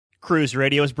Cruise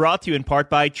Radio is brought to you in part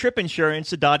by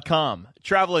tripinsurance.com.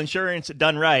 Travel insurance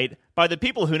done right by the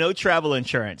people who know travel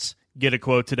insurance. Get a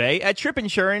quote today at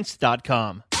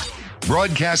tripinsurance.com.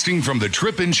 Broadcasting from the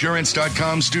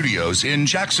tripinsurance.com studios in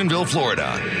Jacksonville,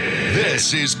 Florida.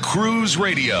 This is Cruise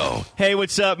Radio. Hey,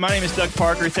 what's up? My name is Doug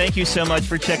Parker. Thank you so much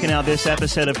for checking out this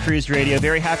episode of Cruise Radio.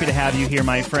 Very happy to have you here,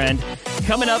 my friend.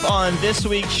 Coming up on this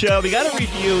week's show, we got a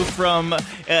review from,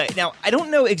 now, I don't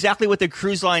know exactly what the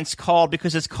cruise line's called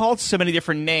because it's called so many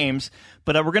different names,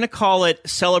 but we're going to call it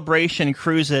Celebration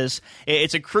Cruises.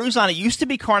 It's a cruise line. It used to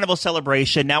be Carnival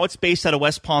Celebration. Now it's based out of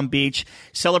West Palm Beach.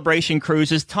 Celebration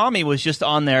Cruises. Tommy was just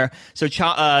on there. So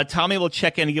Tommy will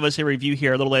check in and give us a review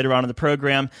here a little later on in the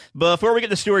program. Before we get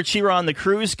to Stuart Chiron, the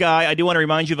cruise guy, I do want to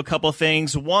remind you of a couple of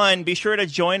things. One, be sure to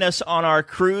join us on our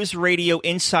Cruise Radio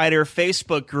Insider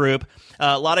Facebook group.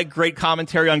 A lot of great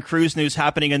commentary on cruise news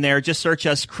happening in there. Just search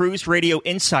us Cruise Radio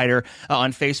Insider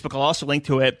on Facebook. I'll also link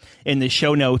to it in the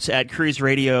show notes at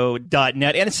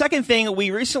cruiseradio.net. And the second thing, we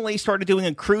recently started doing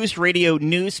a Cruise Radio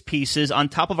news pieces on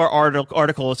top of our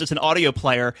articles. It's an audio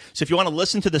player. So if you want to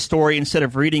listen to the story instead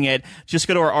of reading it, just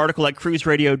go to our article at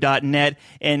cruiseradio.net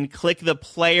and click the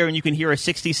player, and you can hear a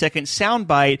 60-second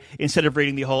soundbite instead of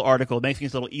reading the whole article. It makes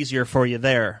things a little easier for you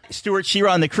there. Stuart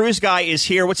Chiron, the cruise guy, is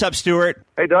here. What's up, Stuart?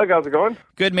 Hey, Doug. How's it going?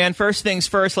 Good, man. First things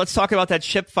first, let's talk about that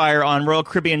ship fire on Royal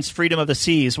Caribbean's Freedom of the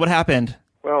Seas. What happened?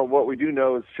 Well, what we do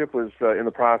know is the ship was in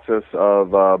the process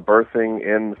of berthing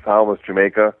in Bahamas,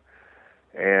 Jamaica,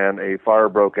 and a fire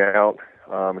broke out,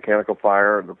 mechanical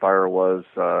fire. The fire was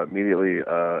immediately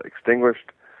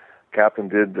extinguished. Captain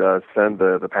did send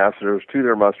the passengers to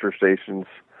their muster stations,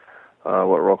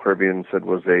 what Royal Caribbean said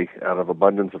was out of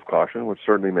abundance of caution, which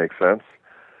certainly makes sense.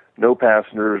 No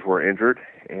passengers were injured,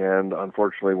 and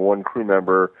unfortunately one crew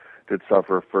member did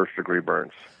suffer first-degree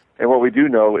burns. And what we do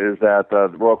know is that the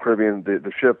Royal Caribbean,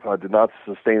 the ship did not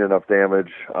sustain enough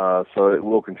damage, so it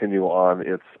will continue on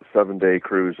its 7-day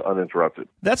cruise uninterrupted.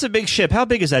 That's a big ship. How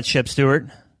big is that ship, Stuart?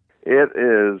 It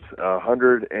is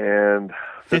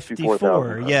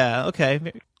 154,000. Yeah,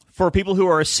 okay. For people who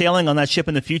are sailing on that ship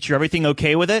in the future, everything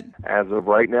okay with it? As of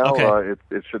right now, okay.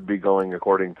 It should be going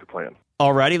according to plan.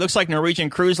 Alrighty. Looks like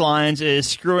Norwegian Cruise Lines is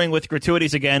screwing with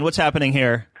gratuities again. What's happening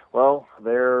here? Well,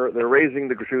 they're raising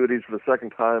the gratuities for the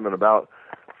second time in about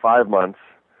 5 months,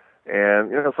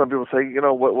 and some people say,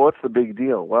 what's the big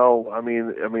deal? Well, I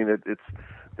mean,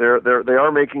 they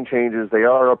are making changes, they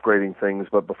are upgrading things,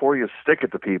 but before you stick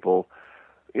it to people,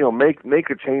 make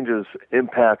the changes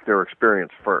impact their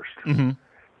experience first. Mm-hmm.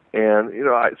 And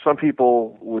some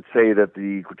people would say that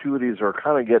the gratuities are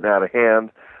kind of getting out of hand.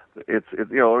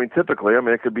 Typically,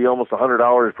 it could be almost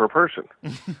 $100 per person.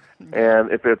 And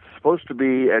if it's supposed to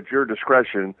be at your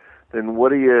discretion, then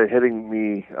what are you hitting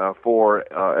me for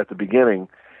at the beginning?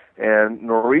 And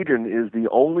Norwegian is the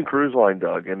only cruise line,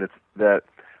 Doug, and that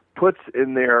puts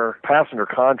in their passenger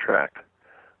contract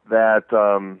that,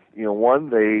 one,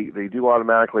 they do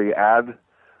automatically add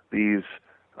these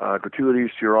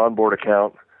gratuities to your onboard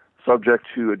account, subject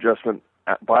to adjustment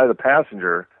by the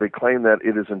passenger. They claim that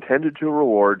it is intended to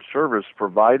reward service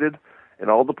provided in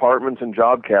all departments and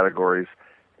job categories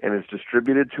and is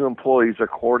distributed to employees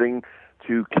according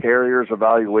to carriers'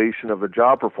 evaluation of the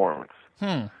job performance.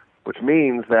 Which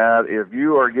means that if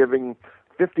you are giving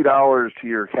 $50 to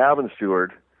your cabin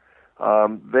steward,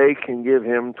 they can give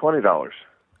him $20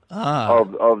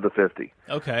 of the $50.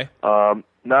 Okay.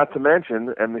 Not to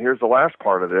mention, and here's the last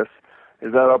part of this,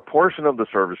 is that a portion of the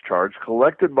service charge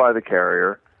collected by the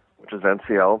carrier, which is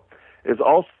NCL, is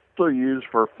also used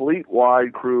for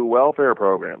fleet-wide crew welfare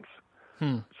programs.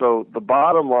 So the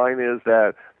bottom line is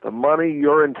that the money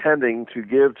you're intending to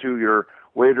give to your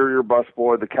waiter, your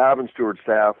busboy, the cabin steward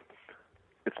staff,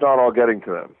 it's not all getting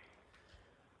to them.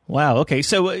 Wow, okay.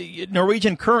 So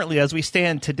Norwegian currently, as we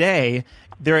stand today,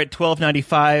 they're at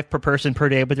 $12.95 per person per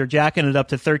day, but they're jacking it up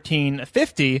to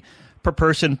 $13.50 per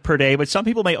person per day. But some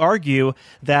people may argue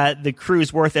that the crew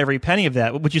is worth every penny of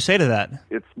that. What would you say to that?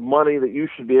 It's money that you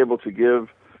should be able to give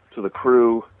to the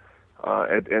crew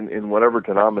and in whatever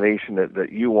denomination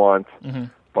that you want. Mm-hmm.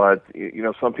 But,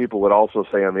 some people would also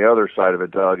say on the other side of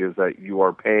it, Doug, is that you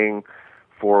are paying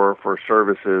for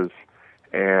services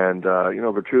and,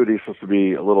 gratuity is supposed to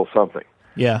be a little something.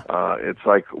 Yeah. It's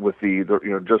like with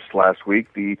just last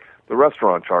week, the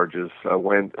restaurant charges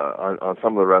went on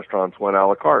some of the restaurants went a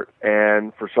la carte,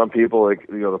 and for some people,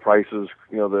 the prices,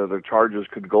 the charges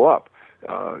could go up.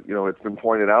 It's been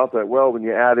pointed out that when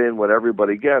you add in what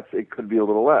everybody gets, it could be a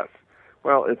little less.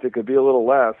 Well, if it could be a little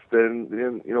less,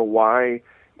 then why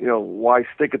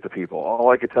stick it to people?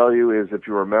 All I could tell you is if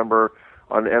you remember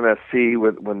on MSC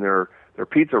when their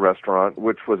pizza restaurant,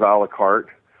 which was a la carte,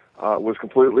 was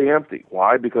completely empty.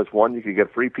 Why? Because one, you could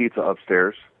get free pizza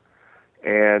upstairs,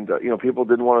 and people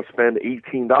didn't want to spend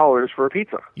 $18 for a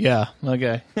pizza. Yeah.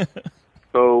 Okay.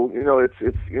 So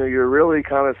it's you're really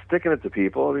kind of sticking it to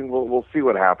people. I mean, we'll see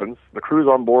what happens. The crews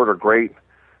on board are great,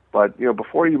 but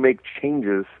before you make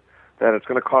changes that it's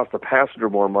going to cost the passenger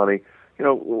more money,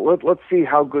 let's see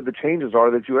how good the changes are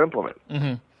that you implement.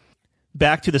 Mm-hmm.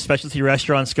 Back to the specialty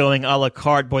restaurants going a la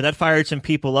carte. Boy, that fired some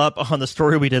people up on the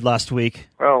story we did last week.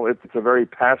 Well, it's a very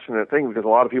passionate thing because a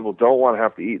lot of people don't want to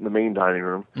have to eat in the main dining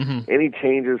room. Mm-hmm. Any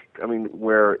changes,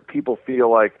 where people feel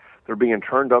like they're being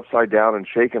turned upside down and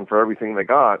shaken for everything they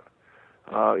got,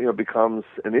 becomes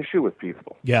an issue with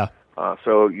people. Yeah.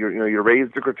 So you raise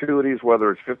the gratuities,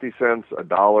 whether it's 50 cents,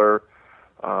 $1,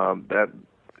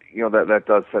 that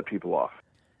does set people off.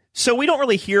 So we don't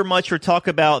really hear much or talk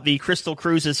about the Crystal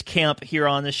Cruises camp here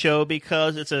on the show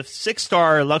because it's a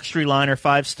 6-star luxury liner,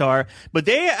 5-star. But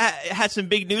they had some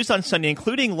big news on Sunday,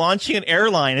 including launching an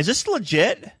airline. Is this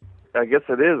legit? I guess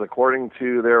it is, according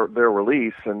to their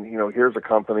release. And here's a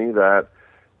company that,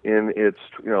 in its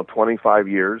 25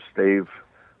 years, they've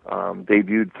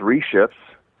debuted 3 ships.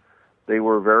 They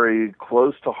were very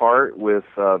close to heart with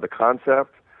the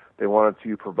concept. They wanted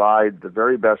to provide the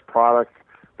very best product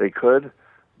they could.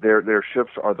 Their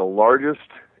ships are the largest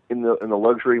in the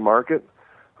luxury market,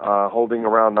 holding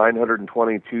around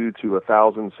 922 to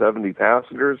 1,070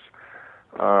 passengers,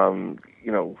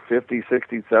 50,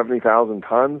 60, 70,000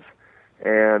 tons.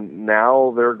 And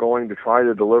now they're going to try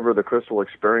to deliver the Crystal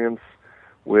experience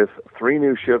with 3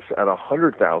 new ships at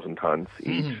 100,000 tons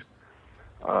each,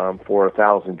 for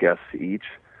 1,000 guests each.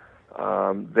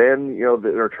 Then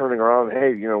they're turning around.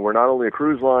 Hey, we're not only a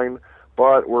cruise line,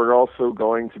 but we're also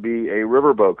going to be a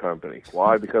riverboat company.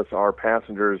 Why? Because some of our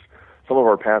passengers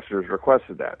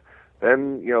requested that.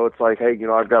 Then, it's like, hey,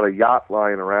 I've got a yacht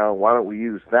lying around. Why don't we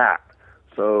use that?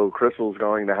 So Crystal's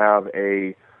going to have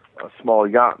a small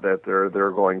yacht that they're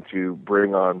going to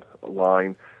bring on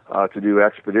line to do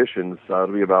expeditions. It'll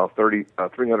be about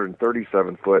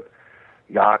 337-foot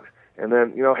yacht. And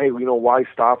then, why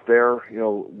stop there?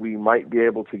 We might be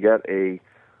able to get a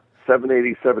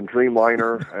 787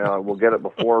 Dreamliner. We'll get it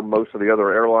before most of the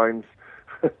other airlines.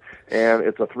 And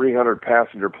it's a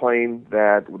 300-passenger plane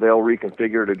that they'll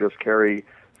reconfigure to just carry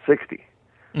 60.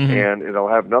 Mm-hmm. And it'll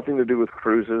have nothing to do with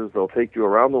cruises. They'll take you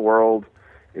around the world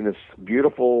in this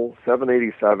beautiful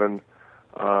 787.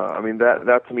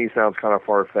 That to me sounds kind of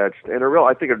far-fetched. And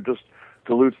I think it just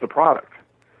dilutes the product.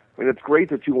 It's great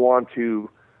that you want to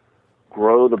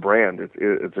grow the brand.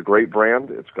 It's a great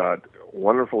brand. It's got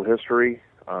wonderful history.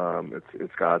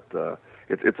 It's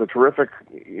a terrific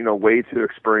way to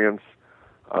experience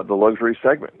the luxury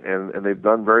segment, and they've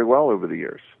done very well over the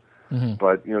years. Mm-hmm.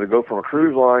 But to go from a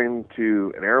cruise line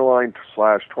to an airline /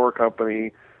 tour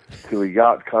company to a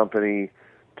yacht company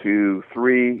to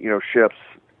 3 ships,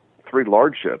 3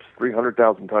 large ships,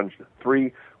 300,000 tons,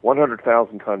 3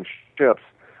 100,000-ton ships,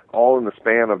 all in the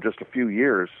span of just a few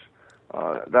years.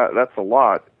 That's a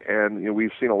lot, and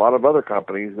we've seen a lot of other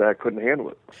companies that couldn't handle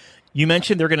it. You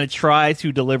mentioned they're going to try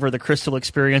to deliver the Crystal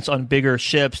experience on bigger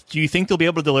ships. Do you think they'll be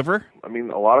able to deliver? A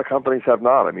lot of companies have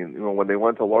not. When they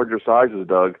went to larger sizes,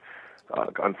 Doug,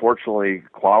 unfortunately,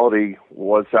 quality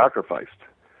was sacrificed.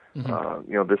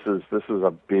 Mm-hmm. This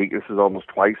is almost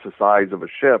twice the size of a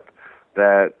ship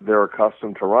that they're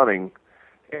accustomed to running,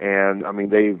 and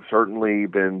they've certainly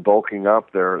been bulking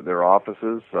up their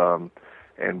offices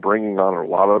and bringing on a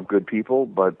lot of good people,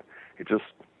 but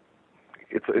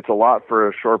it's a lot for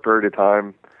a short period of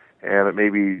time, and it may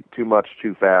be too much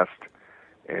too fast.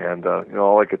 And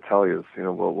all I could tell you is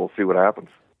we'll see what happens.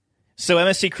 So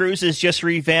MSC Cruises just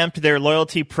revamped their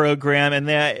loyalty program, and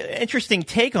the interesting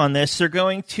take on this, they're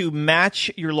going to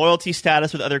match your loyalty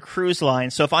status with other cruise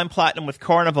lines. So if I'm Platinum with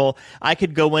Carnival, I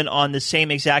could go in on the same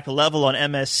exact level on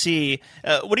MSC.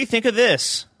 What do you think of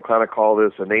this? I kind of call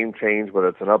this a name change, but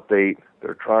it's an update.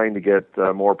 They're trying to get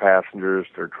more passengers.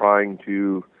 They're trying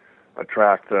to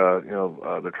attract,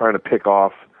 they're trying to pick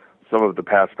off some of the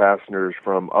past passengers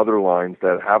from other lines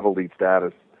that have elite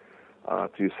status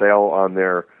to sail on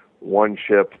their one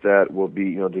ship that will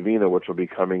be, Divina, which will be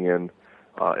coming in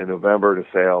November to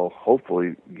sail,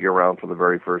 hopefully year-round for the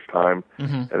very first time,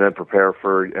 mm-hmm. and then prepare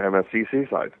for MSC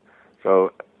Seaside.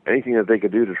 So anything that they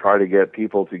could do to try to get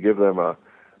people to give them a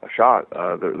shot,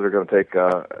 they're going to take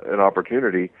an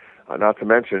opportunity. Not to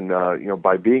mention,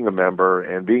 by being a member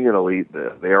and being an elite,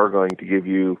 they are going to give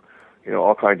you,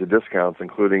 all kinds of discounts,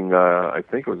 including I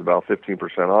think it was about 15%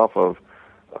 off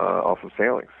of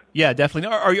sailings. Yeah, definitely.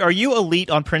 Are you elite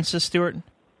on Princess, Stuart?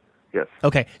 Yes.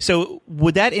 Okay, so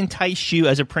would that entice you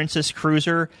as a Princess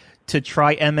cruiser to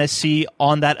try MSC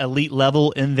on that elite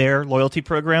level in their loyalty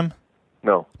program?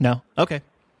 No. No? Okay.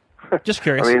 Just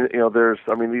curious. These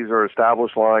are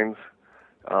established lines.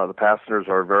 The passengers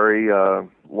are very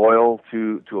loyal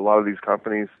to a lot of these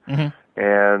companies. Mm-hmm.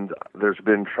 And there's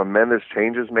been tremendous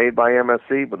changes made by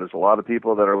MSC, but there's a lot of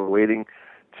people that are waiting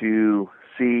to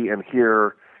see and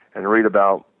hear and read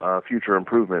about future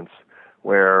improvements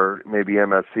where maybe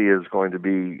MSC is going to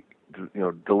be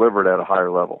delivered at a higher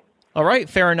level. All right,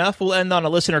 fair enough. We'll end on a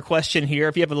listener question here.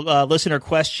 If you have a listener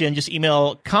question, just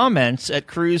email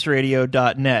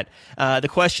comments@cruiseradio.net. The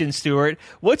question, Stuart,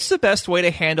 what's the best way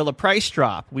to handle a price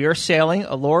drop? We are sailing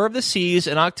Allure of the Seas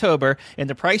in October, and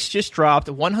the price just dropped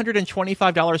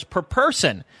 $125 per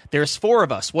person. There's 4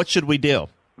 of us. What should we do?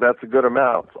 That's a good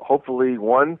amount. Hopefully,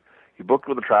 one, you booked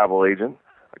with a travel agent.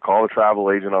 I call the travel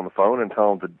agent on the phone and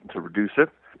tell them to reduce it.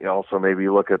 You also maybe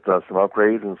look at some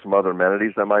upgrades and some other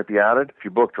amenities that might be added. If you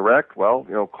book direct, well,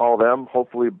 call them.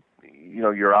 Hopefully,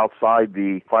 you're outside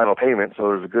the final payment, so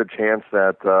there's a good chance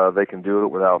that they can do it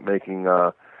without making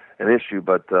an issue.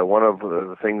 But one of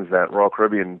the things that Royal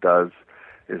Caribbean does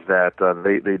is that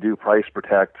they do price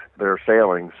protect their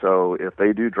sailing. So if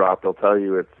they do drop, they'll tell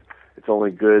you it's only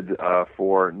good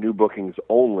for new bookings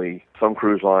only. Some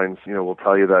cruise lines, will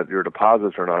tell you that your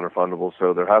deposits are non-refundable,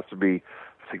 so there has to be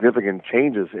significant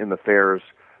changes in the fares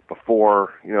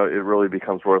before it really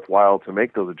becomes worthwhile to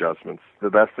make those adjustments. The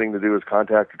best thing to do is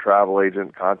contact your travel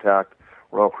agent, contact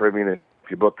Royal Caribbean if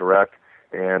you book direct,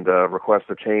 and request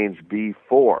a change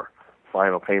before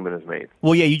final payment is made.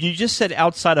 Well, yeah, you just said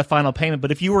outside of final payment,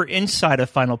 but if you were inside of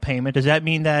final payment, does that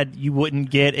mean that you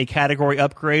wouldn't get a category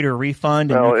upgrade or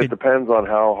refund? No, it depends on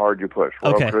how hard you push.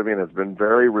 Royal Caribbean has been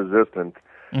very resistant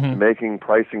to making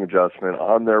pricing adjustment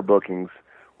on their bookings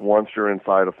once you're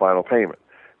inside a final payment.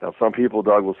 Now, some people,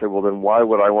 Doug, will say, well, then why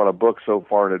would I want to book so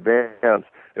far in advance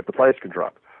if the price can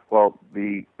drop? Well,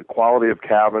 the quality of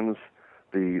cabins,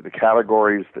 the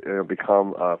categories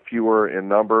become fewer in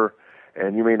number,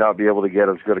 and you may not be able to get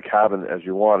as good a cabin as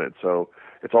you wanted. So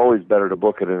it's always better to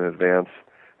book it in advance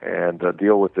and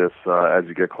deal with this as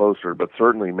you get closer. But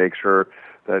certainly make sure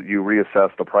that you reassess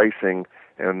the pricing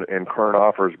and current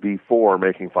offers before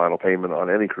making final payment on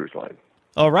any cruise line.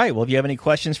 All right. Well, if you have any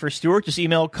questions for Stuart, just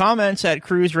email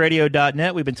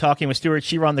comments@cruiseradio.net. We've been talking with Stuart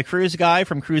Chiron, the Cruise Guy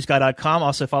from cruiseguy.com.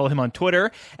 Also follow him on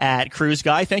Twitter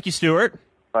 @cruiseguy. Thank you, Stuart.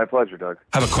 My pleasure, Doug.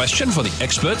 Have a question for the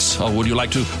experts, or would you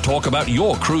like to talk about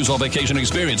your cruise or vacation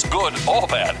experience, good or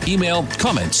bad? Email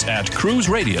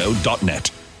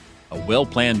comments@cruiseradio.net. A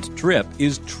well-planned trip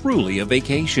is truly a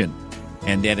vacation.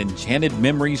 And at Enchanted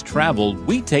Memories Travel,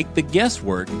 we take the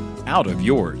guesswork out of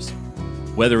yours.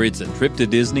 Whether it's a trip to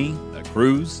Disney,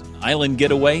 cruise, island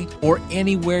getaway, or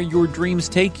anywhere your dreams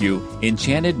take you,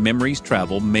 Enchanted Memories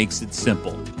Travel makes it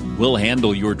simple. We'll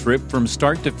handle your trip from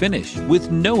start to finish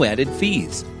with no added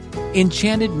fees.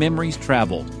 Enchanted Memories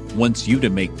Travel wants you to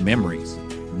make memories,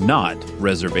 not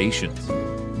reservations.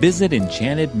 Visit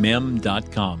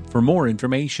enchantedmem.com for more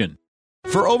information.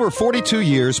 For over 42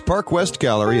 years, Park West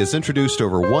Gallery has introduced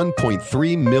over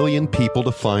 1.3 million people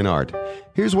to fine art.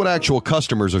 Here's what actual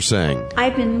customers are saying.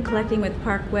 I've been collecting with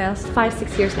Park West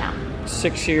 5-6 years now.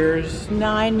 6 years.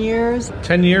 9 years.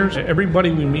 10 years.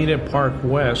 Everybody we meet at Park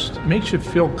West makes you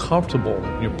feel comfortable.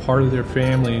 You're part of their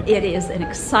family. It is an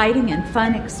exciting and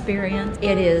fun experience.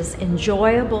 It is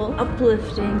enjoyable,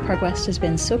 uplifting. Park West has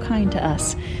been so kind to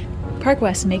us. Park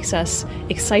West makes us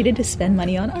excited to spend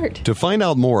money on art. To find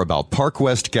out more about Park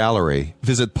West Gallery,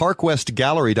 visit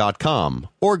parkwestgallery.com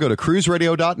or go to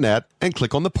cruiseradio.net and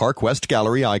click on the Park West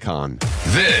Gallery icon.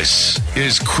 This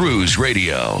is Cruise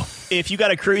Radio. If you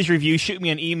got a cruise review, shoot me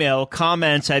an email,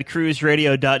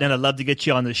 comments@cruiseradio.net. I'd love to get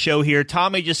you on the show here.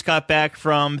 Tommy just got back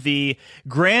from the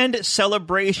Grand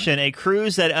Celebration, a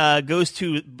cruise that goes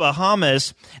to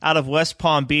Bahamas out of West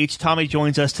Palm Beach. Tommy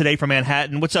joins us today from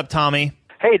Manhattan. What's up, Tommy?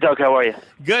 Hey, Doug, how are you?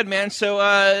 Good, man. So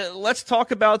let's talk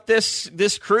about this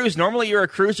cruise. Normally you're a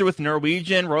cruiser with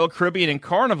Norwegian, Royal Caribbean, and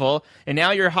Carnival, and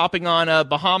now you're hopping on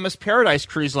Bahamas Paradise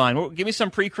Cruise Line. Well, give me some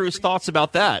pre-cruise thoughts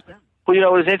about that. Well,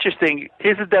 it was interesting.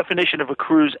 Here's the definition of a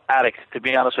cruise addict, to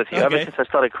be honest with you. Okay. Ever since I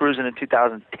started cruising in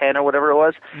 2010 or whatever it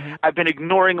was, I've been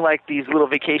ignoring, these little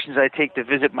vacations I take to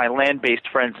visit my land-based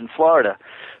friends in Florida.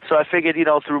 So I figured,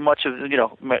 through much of,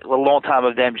 a long time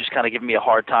of them just kind of giving me a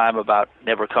hard time about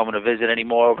never coming to visit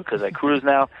anymore because I cruise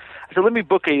now. I said, let me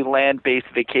book a land-based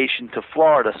vacation to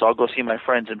Florida, so I'll go see my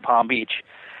friends in Palm Beach.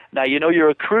 Now, you're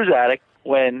a cruise addict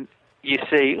when you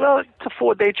say, well, it's a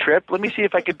 4-day trip. Let me see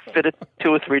if I could fit a 2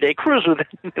 or 3 day cruise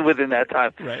within that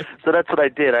time. Right. So that's what I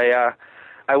did. I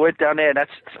went down there, and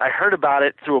I heard about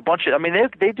it through a bunch of.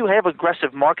 They do have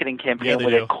aggressive marketing campaign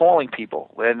where they're calling people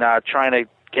and trying to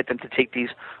get them to take these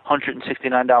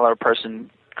 $169 a person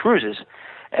cruises.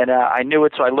 And I knew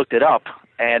it, so I looked it up,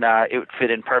 and it would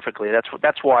fit in perfectly.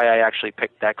 That's why I actually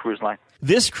picked that cruise line.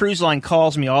 This cruise line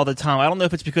calls me all the time. I don't know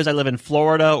if it's because I live in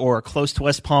Florida or close to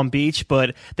West Palm Beach,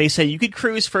 but they say you could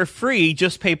cruise for free,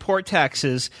 just pay port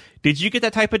taxes. Did you get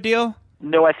that type of deal?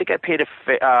 No, I think I paid a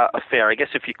fare. I guess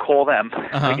if you call them,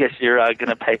 I guess you're going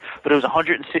to pay. But it was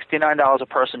 $169 a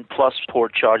person plus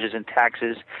port charges and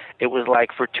taxes. It was like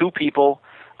for two people,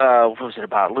 what was it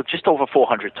about? Just over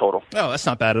 $400 total. Oh, that's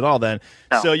not bad at all then.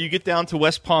 No. So you get down to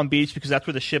West Palm Beach because that's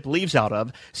where the ship leaves out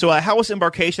of. So how was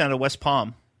embarkation out of West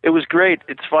Palm? It was great.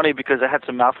 It's funny because I had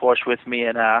some mouthwash with me,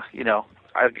 and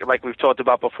like we've talked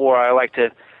about before, I like to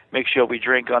make sure we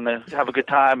drink have a good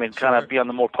time and kind of be on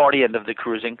the more party end of the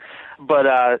cruising. But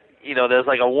there's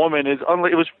like a woman. It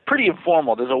was pretty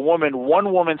informal. There's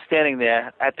one woman standing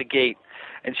there at the gate,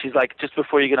 and she's like, just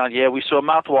before you get on, yeah, we saw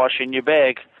mouthwash in your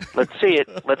bag. Let's see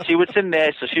it. Let's see what's in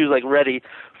there. So she was like ready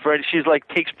for it. She's like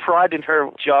takes pride in her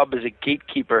job as a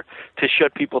gatekeeper to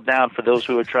shut people down for those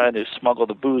who are trying to smuggle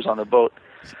the booze on the boat.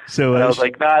 So I was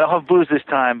like, I don't have booze this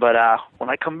time, but when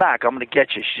I come back, I'm going to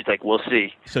get you. She's like, we'll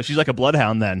see. So she's like a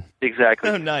bloodhound then. Exactly.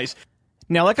 Oh, nice.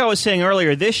 Now, like I was saying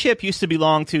earlier, this ship used to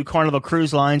belong to Carnival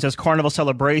Cruise Lines as Carnival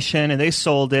Celebration, and they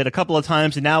sold it a couple of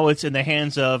times, and now it's in the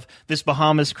hands of this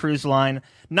Bahamas cruise line.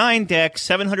 9 decks,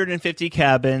 750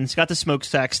 cabins, got the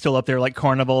smokestack still up there like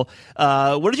Carnival.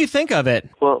 What did you think of it?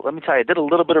 Well, let me tell you, I did a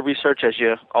little bit of research, as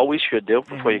you always should do,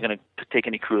 before you're going to take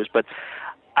any cruise, but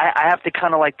I have to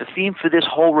kind of like the theme for this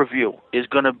whole review is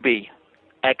going to be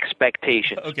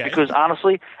expectations. Okay. Because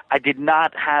honestly, I did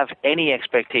not have any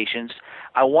expectations.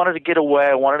 I wanted to get away.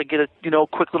 I wanted to get a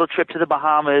quick little trip to the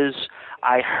Bahamas.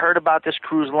 I heard about this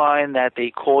cruise line that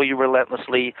they call you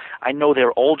relentlessly. I know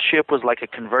their old ship was like a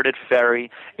converted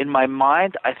ferry. In my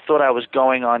mind, I thought I was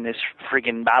going on this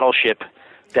friggin' battleship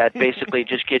that basically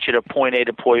just gets you to point A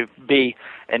to point B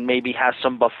and maybe has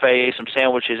some buffet, some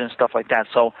sandwiches and stuff like that.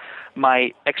 So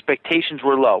my expectations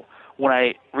were low. When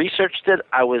I researched it,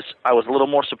 I was a little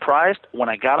more surprised. When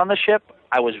I got on the ship,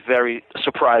 I was very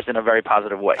surprised in a very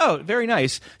positive way. Oh, very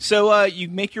nice. So you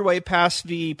make your way past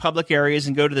the public areas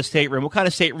and go to the stateroom. What kind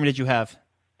of stateroom did you have?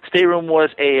 Stateroom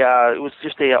was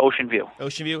just a ocean view.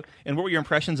 Ocean view. And what were your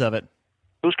impressions of it?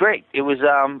 It was great. It was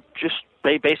just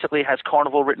basically has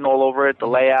Carnival written all over it, the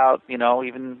layout,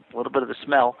 even a little bit of the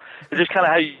smell. It's just kind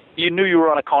of how you knew you were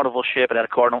on a Carnival ship and had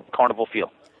a Carnival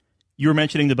feel. You were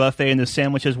mentioning the buffet and the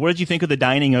sandwiches. What did you think of the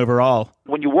dining overall?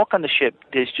 When you walk on the ship,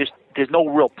 there's no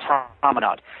real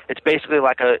promenade. It's basically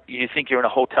like you think you're in a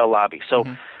hotel lobby. So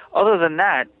other than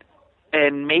that,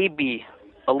 and maybe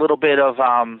a little bit of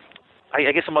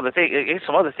I guess some other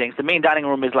things. The main dining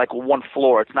room is like one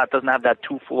floor. Doesn't have that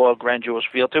 2-floor grandiose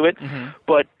feel to it.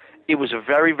 But it was a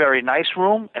very, very nice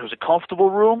room. It was a comfortable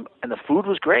room, and the food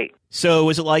was great. So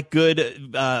was it like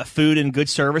good food and good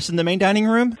service in the main dining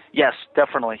room? Yes,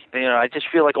 definitely. I just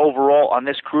feel like overall on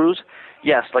this cruise,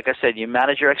 yes, like I said, you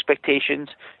manage your expectations.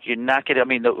 You're not getting. I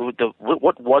mean,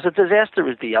 what was a disaster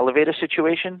is the elevator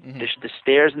situation. The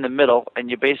stairs in the middle, and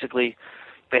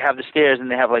they have the stairs, and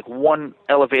they have like one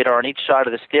elevator on each side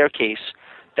of the staircase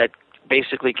that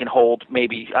basically can hold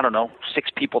maybe 6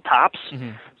 people tops.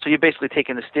 So you're basically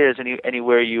taking the stairs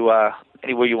anywhere you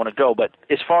want to go. But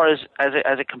as far as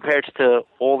it compares to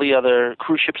all the other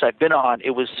cruise ships I've been on,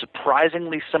 it was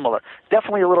surprisingly similar.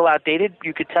 Definitely a little outdated,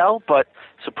 you could tell, but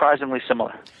surprisingly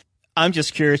similar. I'm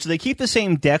just curious, do they keep the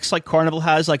same decks like Carnival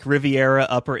has, like Riviera,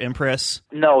 Upper Empress?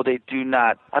 No, they do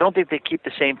not. I don't think they keep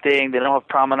the same thing. They don't have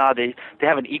Promenade. They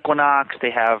have an Equinox.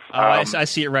 They have... I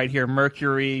see it right here.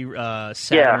 Mercury,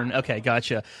 Saturn. Yeah. Okay,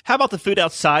 gotcha. How about the food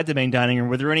outside the main dining room?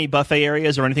 Were there any buffet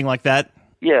areas or anything like that?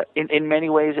 Yeah, in many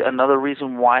ways, another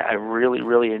reason why I really,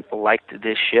 really liked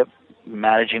this ship,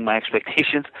 managing my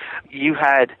expectations, you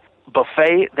had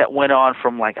buffet that went on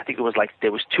from I think it was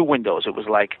there was 2 windows. It was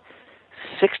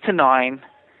 6 to 9,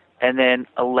 and then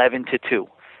 11 to 2.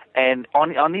 And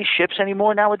on these ships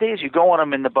anymore nowadays, you go on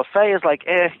them, and the buffet is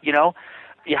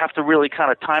you have to really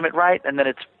kind of time it right, and then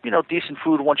it's decent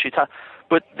food once you time.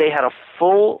 But they had a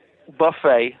full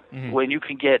buffet when you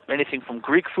can get anything from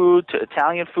Greek food to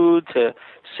Italian food to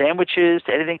sandwiches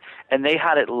to anything, and they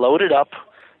had it loaded up,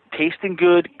 tasting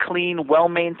good, clean, well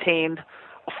maintained,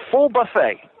 a full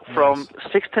buffet from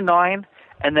 6 to 9.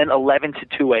 And then 11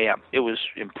 to 2 a.m. It was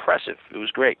impressive. It was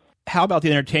great. How about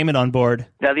the entertainment on board?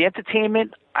 Now, the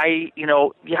entertainment,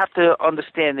 you have to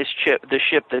understand the ship,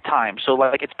 the time. So,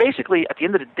 it's basically, at the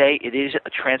end of the day, it is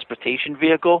a transportation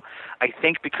vehicle, I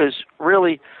think, because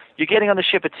really, you're getting on the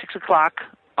ship at 6 o'clock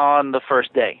on the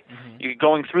first day. You're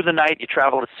going through the night. You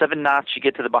travel at 7 knots. You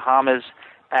get to the Bahamas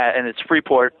and it's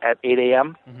Freeport at 8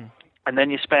 a.m., and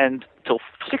then you spend till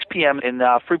 6 p.m. in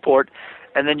Freeport,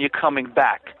 and then you're coming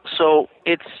back. So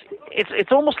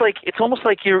it's almost like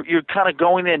you're kind of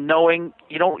going there knowing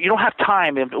you don't have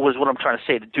time. Was what I'm trying to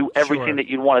say, to do everything that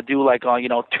you'd want to do, like on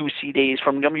 2 sea days.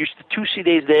 I'm used to 2 sea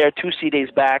days there, 2 sea days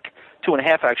back,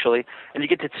 2.5 actually, and you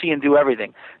get to see and do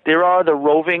everything. There are the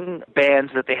roving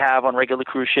bands that they have on regular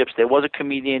cruise ships. There was a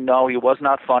comedian. No, he was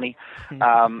not funny.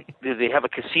 They have a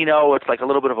casino. It's like a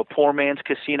little bit of a poor man's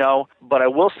casino. But I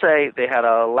will say they had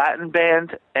a Latin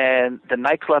band, and the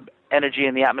nightclub energy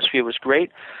and the atmosphere was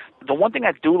great. The one thing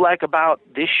I do like about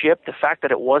this ship, the fact that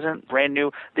it wasn't brand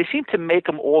new, they seem to make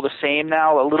them all the same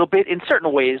now a little bit in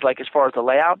certain ways, like as far as the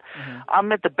layout.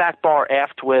 I'm at the back bar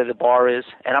aft where the bar is,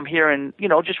 and I'm hearing,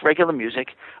 just regular music.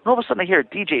 And all of a sudden I hear a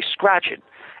DJ scratching.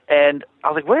 And I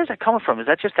was like, where is that coming from? Is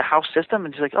that just a house system?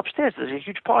 And she's like, upstairs, there's a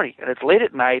huge party. And it's late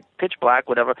at night, pitch black,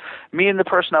 whatever. Me and the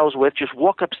person I was with just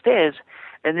walk upstairs,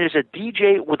 and there's a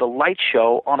DJ with a light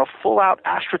show on a full-out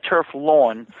AstroTurf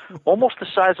lawn, almost the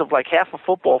size of like half a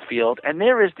football field, and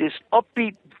there is this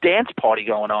upbeat dance party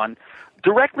going on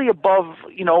directly above,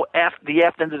 the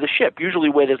aft end of the ship, usually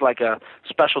where there's like a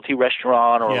specialty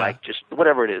restaurant or like just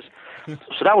whatever it is.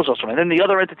 So that was awesome. And then the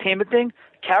other entertainment thing,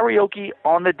 karaoke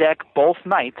on the deck both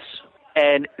nights,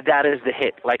 and that is the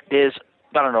hit. Like there's,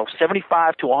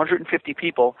 75 to 150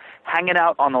 people hanging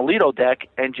out on the Lido deck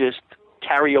and just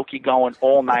karaoke going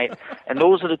all night, and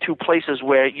those are the two places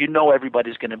where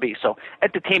everybody's going to be. So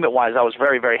entertainment-wise, I was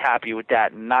very, very happy with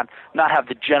that, and not have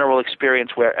the general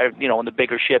experience where, in the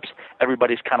bigger ships,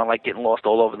 everybody's kind of like getting lost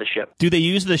all over the ship. Do they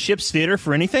use the ship's theater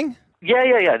for anything?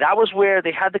 Yeah. That was where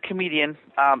they had the comedian,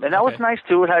 and that was nice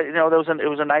too. It had, it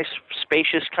was a nice,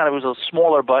 spacious kind of. It was a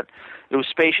smaller, but it was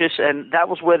spacious, and that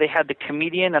was where they had the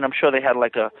comedian, and I'm sure they had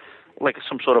like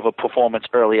some sort of a performance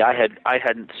early. I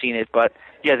hadn't seen it, but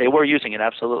yeah, they were using it,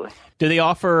 absolutely. Do they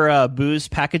offer booze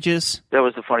packages? That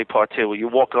was the funny part too. You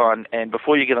walk on, and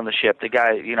before you get on the ship, the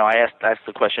guy, I asked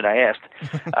the question I asked,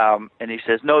 and he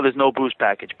says, no, there's no booze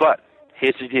package. But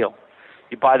here's the deal: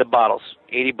 you buy the bottles,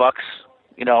 $80,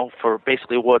 for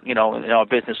basically what in our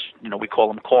business, we call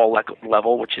them call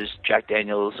level, which is Jack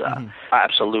Daniel's,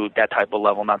 Absolute, that type of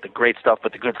level, not the great stuff,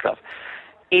 but the good stuff.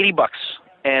 $80.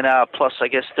 And plus, I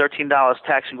guess, $13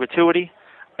 tax and gratuity,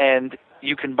 and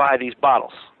you can buy these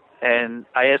bottles. And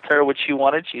I asked her what she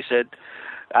wanted. She said,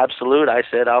 Absolute. I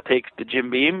said, I'll take the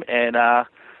Jim Beam. And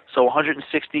so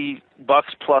 $160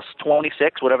 plus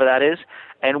 26, whatever that is,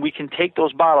 and we can take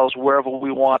those bottles wherever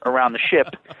we want around the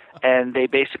ship. And they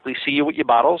basically see you with your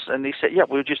bottles, and they say, yeah,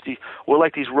 we're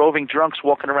like these roving drunks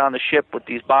walking around the ship with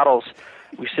these bottles.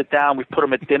 We sit down, we put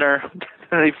them at dinner,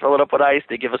 and they fill it up with ice.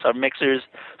 They give us our mixers.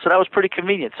 So that was pretty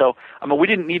convenient. So, we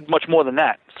didn't need much more than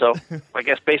that. So I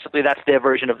guess basically that's their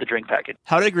version of the drink package.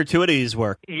 How did gratuities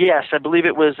work? Yes, I believe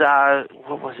it was,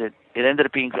 what was it? It ended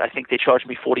up being, I think they charged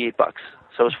me $48.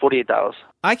 So it was $48.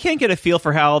 I can't get a feel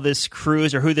for how this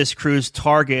cruise or who this cruise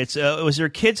targets. Was there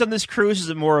kids on this cruise? Is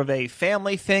it more of a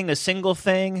family thing, a single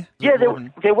thing? Yeah,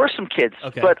 there were some kids.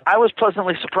 Okay. But I was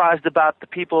pleasantly surprised about the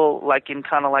people like in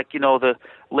kind of like, the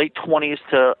late 20s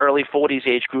to early 40s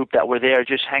age group that were there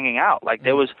just hanging out. Like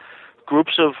there was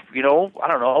groups of,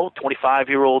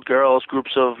 25-year-old girls,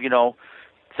 groups of,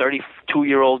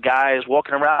 32-year-old guys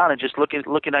walking around and just looking,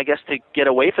 I guess, to get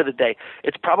away for the day.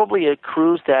 It's probably a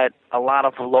cruise that a lot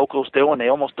of locals do, and they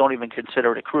almost don't even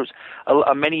consider it a cruise.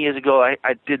 Many years ago,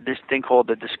 I did this thing called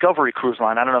the Discovery Cruise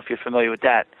Line. I don't know if you're familiar with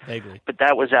that. Vaguely. But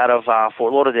that was out of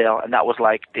Fort Lauderdale, and that was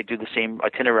like they do the same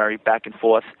itinerary back and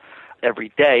forth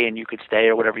every day, and you could stay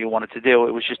or whatever you wanted to do.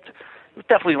 It was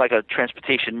definitely like a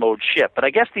transportation mode ship, but I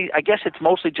guess it's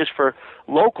mostly just for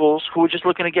locals who are just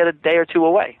looking to get a day or two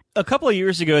away. A couple of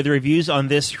years ago, the reviews on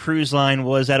this cruise line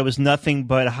was that it was nothing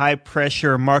but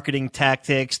high-pressure marketing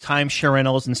tactics, timeshare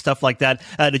rentals, and stuff like that.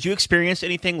 Did you experience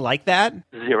anything like that?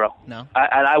 Zero. No?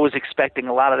 And I was expecting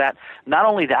a lot of that. Not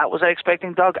only that was I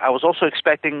expecting, Doug, I was also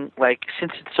expecting, like,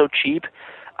 since it's so cheap,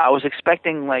 I was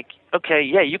expecting, like, okay,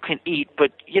 yeah, you can eat,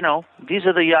 but, these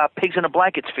are the pigs in the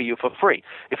blankets for you for free.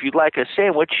 If you'd like a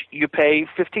sandwich, you pay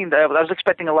 $15. I was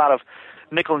expecting a lot of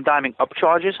nickel and diming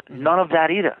upcharges. None of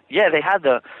that either. Yeah, they had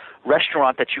the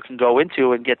restaurant that you can go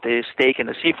into and get the steak and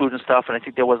the seafood and stuff, and I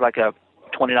think there was like a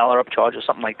 $20 upcharge or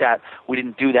something like that. We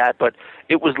didn't do that, but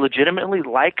it was legitimately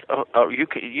like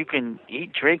you can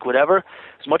eat, drink, whatever,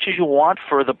 as much as you want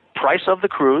for the price of the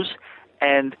cruise,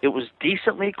 and it was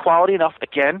decently quality enough.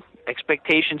 Again,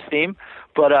 expectations theme,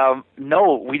 but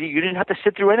no, you didn't have to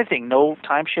sit through anything. No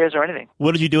timeshares or anything.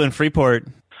 What did you do in Freeport?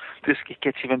 this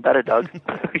gets even better, Doug.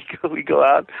 we go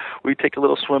out, we take a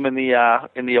little swim in the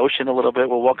ocean a little bit.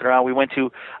 We're walking around.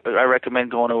 I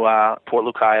recommend going to Port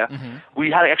Lucaya. Mm-hmm.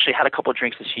 We actually had a couple of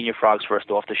drinks at Senior Frogs first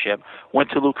off the ship. Went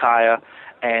to Lucaya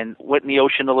and went in the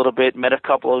ocean a little bit, met a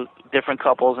couple of different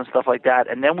couples and stuff like that.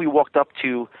 And then we walked up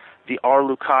to the Our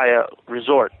Lucaya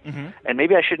Resort. Mm-hmm. And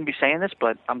maybe I shouldn't be saying this,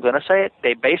 but I'm going to say it.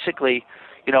 They basically,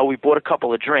 we bought a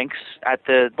couple of drinks at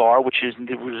the bar, which is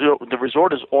the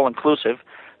resort is all-inclusive.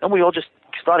 Then we all just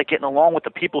started getting along with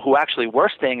the people who actually were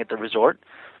staying at the resort.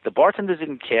 The bartenders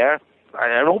didn't care.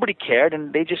 Nobody cared,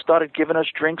 and they just started giving us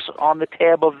drinks on the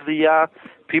tab of the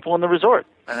people in the resort.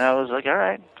 And I was like, all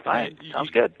right, fine,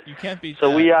 sounds good. You can't beat so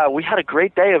that. we had a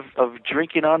great day of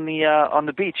drinking on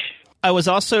the beach. I was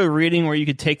also reading where you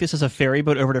could take this as a ferry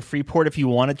boat over to Freeport if you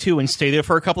wanted to and stay there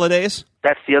for a couple of days.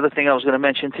 That's the other thing I was going to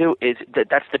mention too. Is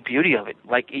that's the beauty of it.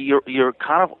 Like you're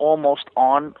kind of almost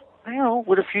on,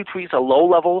 with a few tweaks, a low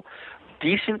level,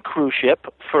 decent cruise ship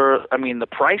for. I mean, the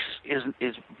price is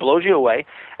blows you away,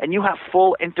 and you have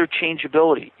full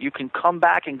interchangeability. You can come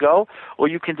back and go, or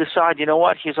you can decide. You know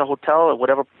what? Here's a hotel at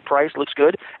whatever price looks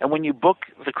good, and when you book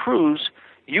the cruise,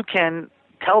 you can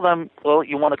tell them, well,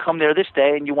 you want to come there this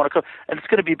day, and you want to come, and it's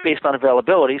going to be based on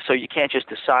availability, so you can't just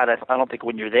decide, I don't think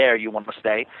when you're there you want to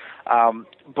stay,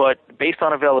 but based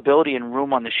on availability and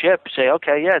room on the ship, say,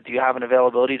 okay, yeah, do you have an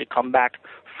availability to come back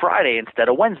Friday instead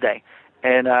of Wednesday?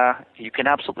 And you can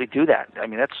absolutely do that. I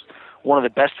mean, that's one of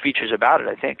the best features about it,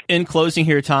 I think. In closing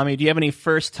here, Tommy, do you have any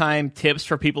first-time tips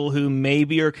for people who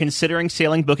maybe are considering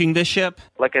booking this ship?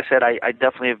 Like I said, I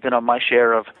definitely have been on my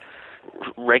share of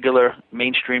regular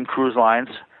mainstream cruise lines.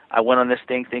 I went on this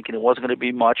thing thinking it wasn't going to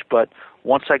be much, but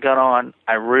once I got on,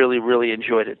 I really, really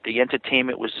enjoyed it. The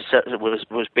entertainment was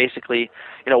basically,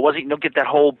 wasn't, you don't get that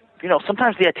whole,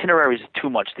 sometimes the itineraries are too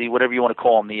much, the whatever you want to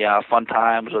call them, the fun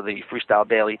times or the freestyle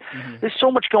daily. Mm-hmm. There's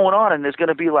so much going on, and there's going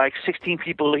to be like 16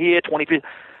 people here, 20 people.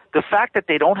 The fact that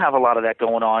they don't have a lot of that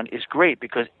going on is great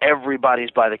because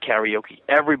everybody's by the karaoke.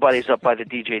 Everybody's up by the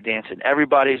DJ dancing.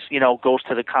 Everybody's, goes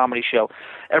to the comedy show.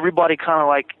 Everybody kind of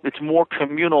like, it's more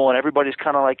communal, and everybody's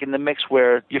kind of like in the mix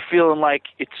where you're feeling like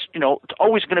it's, it's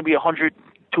always going to be 100,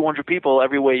 200 people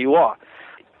everywhere you are.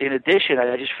 In addition,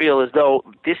 I just feel as though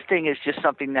this thing is just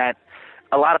something that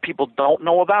a lot of people don't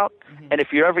know about. Mm-hmm. And if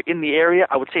you're ever in the area,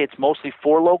 I would say it's mostly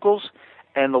for locals.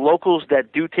 And the locals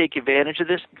that do take advantage of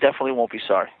this definitely won't be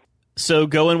sorry. So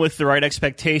go in with the right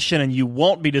expectation, and you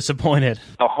won't be disappointed.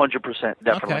 100%,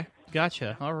 definitely. Okay,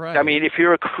 gotcha. All right. I mean, if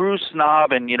you're a cruise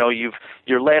snob and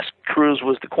your last cruise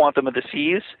was the Quantum of the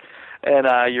Seas,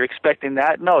 and you're expecting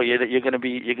that, no, you're going to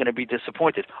be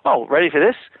disappointed. Oh, ready for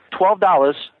this?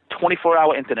 $12,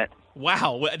 24-hour internet.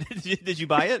 Wow. Did you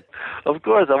buy it? Of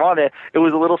course, I'm on it. It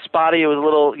was a little spotty. It was a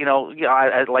little,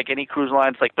 I like any cruise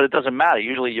line, it's like, but it doesn't matter.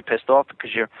 Usually you're pissed off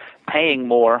because you're paying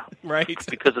more. Right.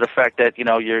 Because of the fact that,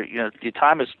 your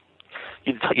time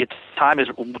is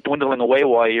dwindling away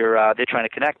while they're trying to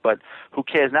connect, but who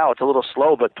cares now? It's a little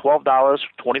slow, but $12,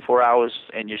 24 hours,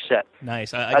 and you're set.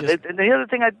 Nice. And the other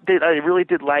thing I really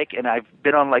did like, and I've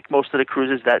been on like most of the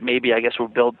cruises that maybe I guess were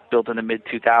built in the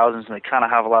mid-2000s, and they kind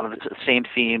of have a lot of the same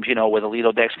themes, where the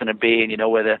Lido deck's going to be,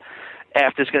 and where the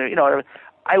after's going to,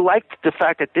 I liked the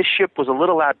fact that this ship was a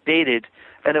little outdated,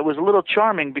 and it was a little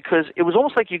charming because it was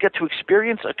almost like you get to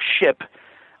experience a ship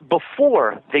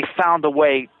before they found a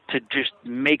way to just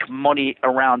make money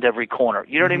around every corner.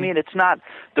 You know what I mean? It's not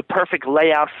the perfect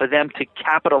layout for them to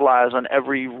capitalize on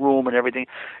every room and everything.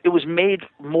 It was made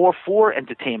more for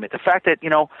entertainment. The fact that,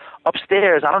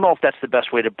 upstairs, I don't know if that's the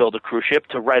best way to build a cruise ship,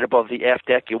 to right above the aft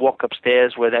deck, you walk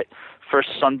upstairs where that first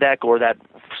sun deck or that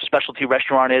specialty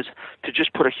restaurant is, to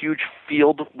just put a huge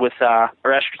field with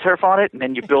AstroTurf on it, and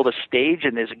then you build a stage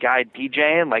and there's a guy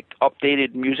DJing, like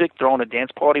updated music, throwing a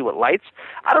dance party with lights.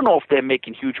 I don't know if they're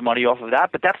making huge money off of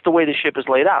that, but that's the way the ship is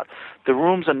laid out. The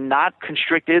rooms are not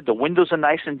constricted. The windows are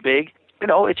nice and big.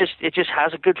 It just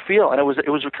has a good feel, and it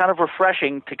was kind of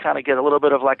refreshing to kind of get a little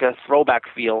bit of like a throwback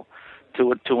feel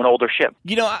to an older ship.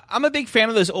 I'm a big fan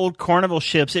of those old Carnival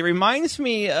ships. It reminds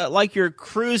me like you're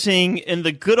cruising in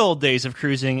the good old days of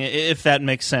cruising, if that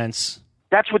makes sense.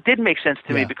 That's what did make sense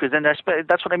to me, because then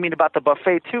that's what I mean about the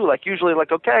buffet too. Like usually,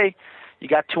 like, okay, you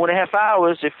got 2.5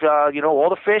 hours. If all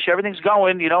the fish, everything's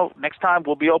going. Next time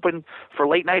we'll be open for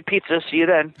late night pizza. See you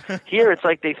then. Here it's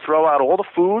like they throw out all the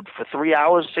food for 3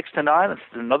 hours, 6 to 9. It's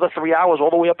another 3 hours all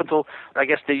the way up until, I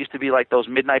guess there used to be like those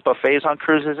midnight buffets on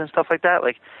cruises and stuff like that.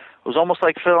 Like it was almost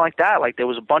like feeling like that. Like there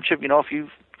was a bunch of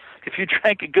if you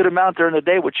drank a good amount during the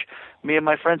day, which me and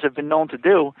my friends have been known to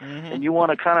do, and you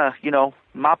want to kind of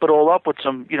mop it all up with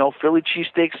some Philly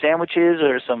cheesesteak sandwiches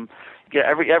or some get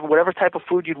every whatever type of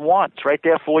food you'd want. It's right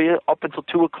there for you up until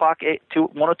 1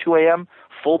 or 2 a.m.,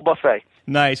 full buffet.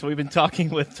 Nice. We've been talking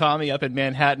with Tommy up in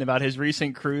Manhattan about his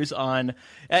recent cruise on,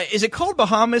 is it called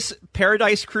Bahamas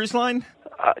Paradise Cruise Line?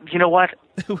 You know what?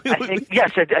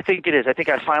 Yes, I think it is. I think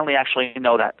I finally actually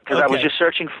know that because I was just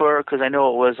searching because I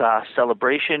know it was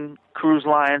Celebration Cruise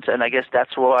Lines, and I guess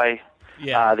that's why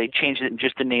they changed it and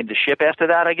just to name the ship after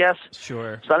that, I guess.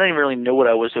 Sure. So I didn't even really know what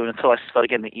I was doing until I started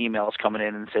getting the emails coming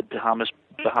in and said Bahamas.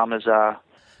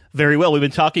 Very well. We've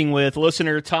been talking with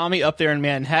listener Tommy up there in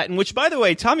Manhattan, which, by the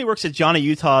way, Tommy works at Johnny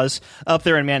Utah's up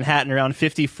there in Manhattan around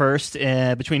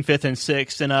 51st between 5th and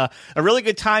 6th, and a really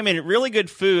good time and really good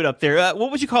food up there.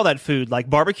 What would you call that food? Like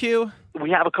barbecue?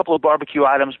 We have a couple of barbecue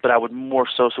items, but I would more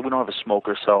so we don't have a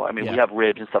smoker, so, I mean, we have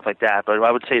ribs and stuff like that, but I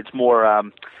would say it's more, I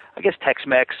guess,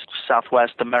 Tex-Mex,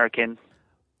 Southwest American.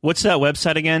 What's that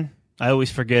website again? I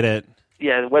always forget it.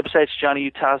 Yeah, the website's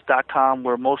johnnyutahs.com.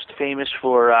 We're most famous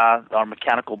for our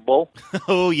mechanical bull.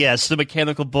 Oh, yes, the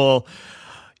mechanical bull.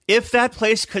 If that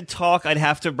place could talk, I'd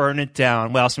have to burn it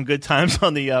down. Wow, some good times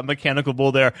on the mechanical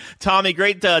bull there. Tommy,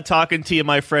 great talking to you,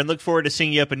 my friend. Look forward to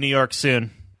seeing you up in New York soon.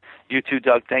 You too,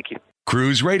 Doug. Thank you.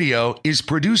 Cruise Radio is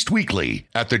produced weekly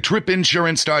at the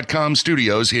TripInsurance.com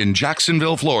studios in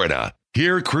Jacksonville, Florida.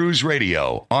 Hear Cruise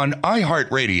Radio on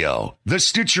iHeartRadio, the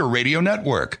Stitcher Radio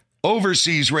Network,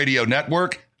 Overseas Radio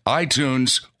Network,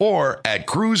 iTunes, or at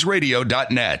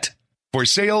cruiseradio.net. For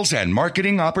sales and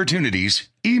marketing opportunities,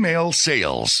 email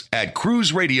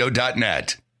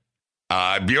sales@cruiseradio.net.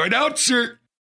 I'm your announcer,